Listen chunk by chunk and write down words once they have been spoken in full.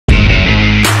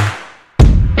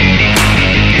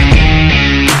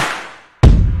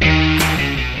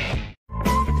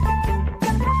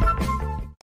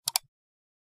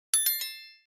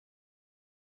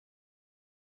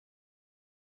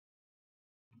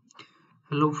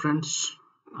Hello friends,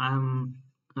 I am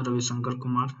Ravi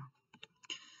Kumar.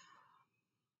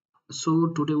 So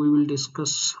today we will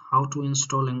discuss how to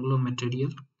install Angular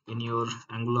material in your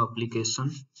Angular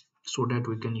application so that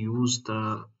we can use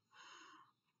the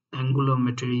Angular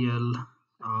material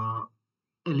uh,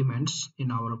 elements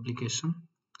in our application.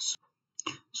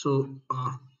 So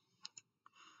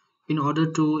in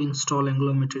order to install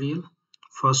Angular material,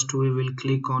 first we will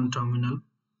click on terminal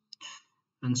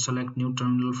and select new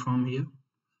terminal from here,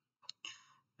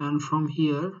 and from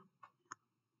here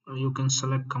you can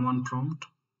select command prompt,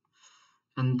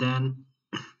 and then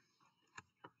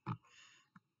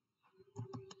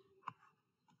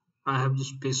I have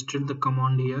just pasted the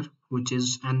command here, which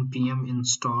is npm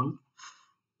install.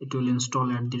 It will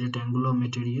install at the rate Angular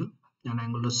material and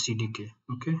Angular CDK.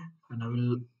 Okay, and I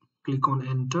will click on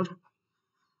enter,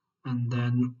 and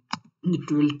then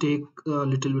it will take a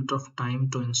little bit of time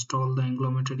to install the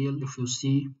Angular material. If you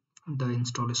see, the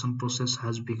installation process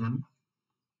has begun.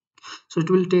 So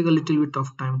it will take a little bit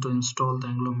of time to install the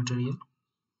Angular material.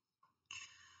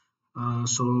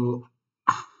 So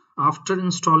after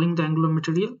installing the Angular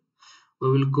material, we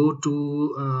will go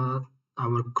to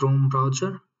our Chrome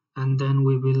browser, and then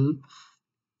we will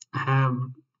have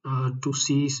to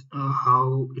see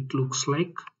how it looks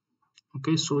like.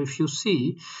 Okay, so if you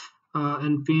see,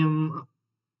 npm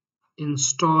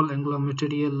install Angular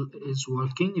material is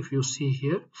working. If you see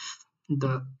here,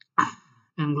 the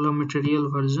Angular material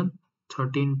version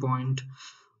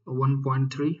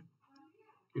 13.1.3,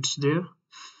 it's there.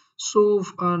 So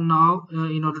now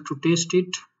in order to test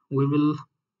it, we will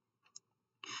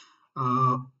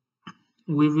uh,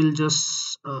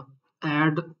 just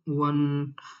add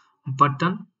one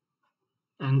button,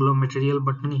 Angular material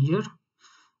button here,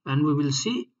 and we will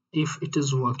see if it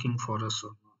is working for us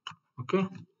or not. Okay,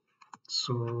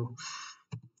 so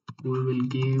we will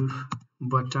give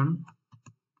button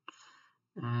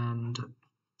and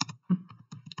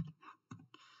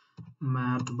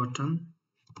mat button.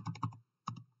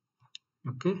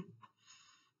 Okay,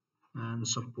 and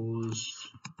suppose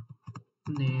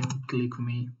name click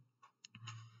me,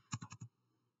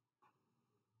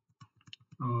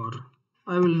 or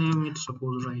I will name it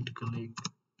suppose right click.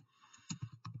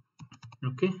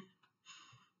 Okay,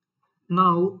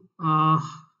 now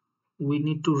we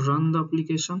need to run the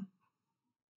application.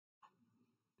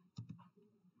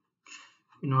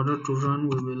 In order to run,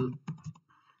 we will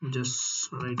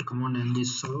just write command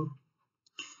ngserve,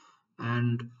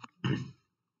 and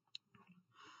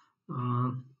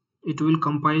it will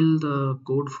compile the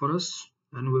code for us,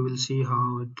 and we will see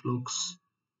how it looks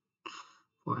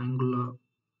for Angular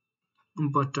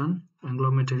button,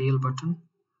 Angular material button.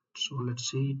 So let's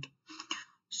see it.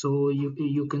 So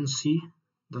you can see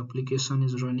the application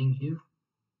is running here.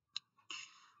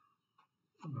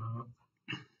 uh,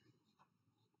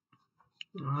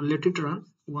 Let it run.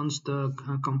 Once the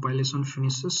compilation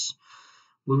finishes,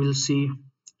 we will see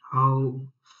how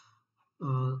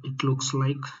it looks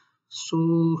like.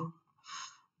 So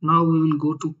now we will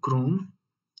go to Chrome,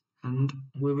 and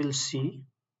we will see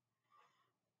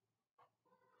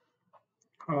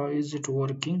how is it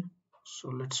working. So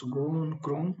let's go on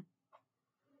Chrome.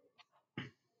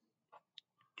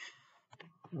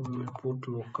 We will put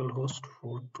localhost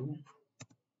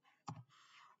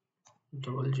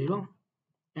 4200,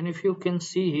 and if you can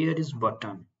see, here is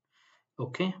button.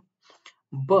 Okay,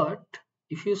 but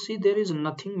if you see, there is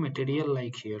nothing material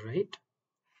like here, right?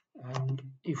 And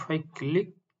if I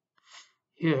click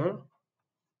here,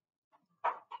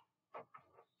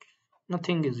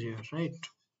 nothing is here, right?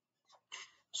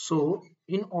 So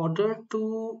in order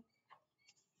to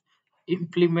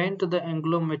implement the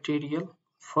Angular material,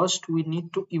 first we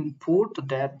need to import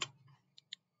that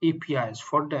APIs.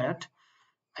 For that,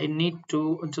 I need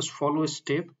to just follow a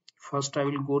step. First, I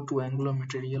will go to Angular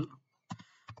material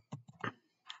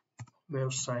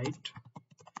website.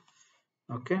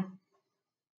 Okay,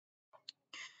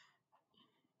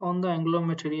 on the Angular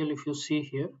material, if you see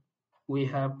here, we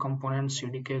have components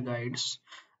CDK guides.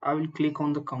 I will click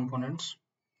on the components.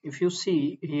 If you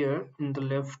see here in the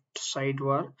left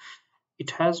sidebar,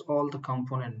 it has all the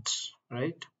components,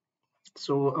 right?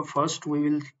 So first we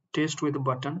will test with the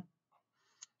button.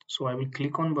 So I will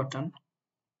click on button,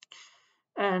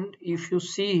 and if you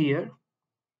see here,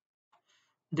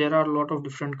 there are a lot of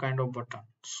different kind of button.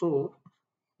 So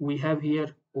we have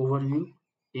here overview,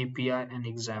 API, and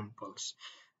examples.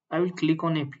 I will click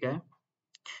on API.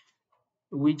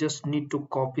 We just need to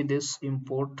copy this,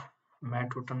 import mat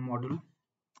button model,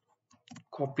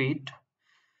 copy it,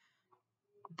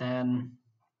 then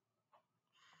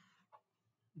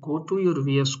go to your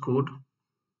VS Code,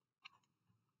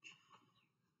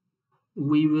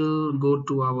 we will go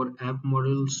to our app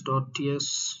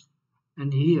models.ts,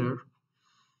 and here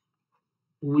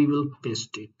we will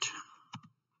paste it.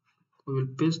 We will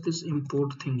paste this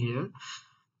import thing here.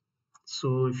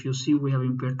 So if you see, we have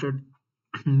imported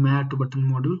matte button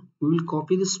model. We will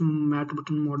copy this matte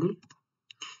button model,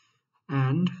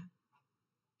 and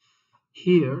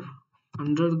here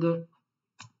under the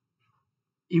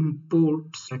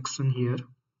import section here,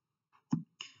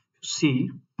 see,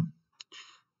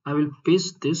 I will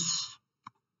paste this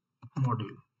model.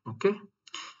 Okay,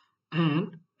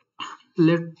 and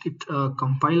let it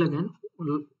compile again.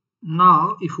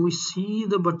 Now if we see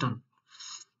the button,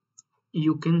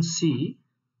 you can see,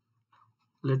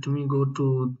 let me go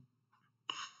to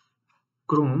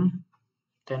Chrome,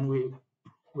 then we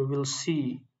will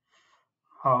see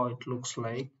how it looks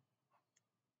like.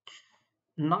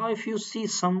 Now if you see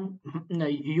some,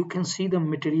 you can see the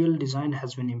material design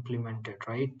has been implemented,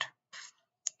 right?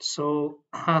 So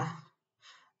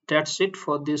that's it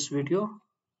for this video.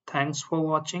 Thanks for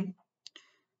watching.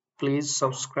 Please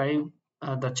subscribe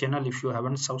the channel if you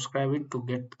haven't subscribed it to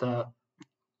get the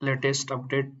latest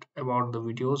update about the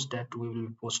videos that we will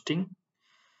be posting.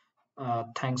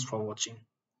 Thanks for watching.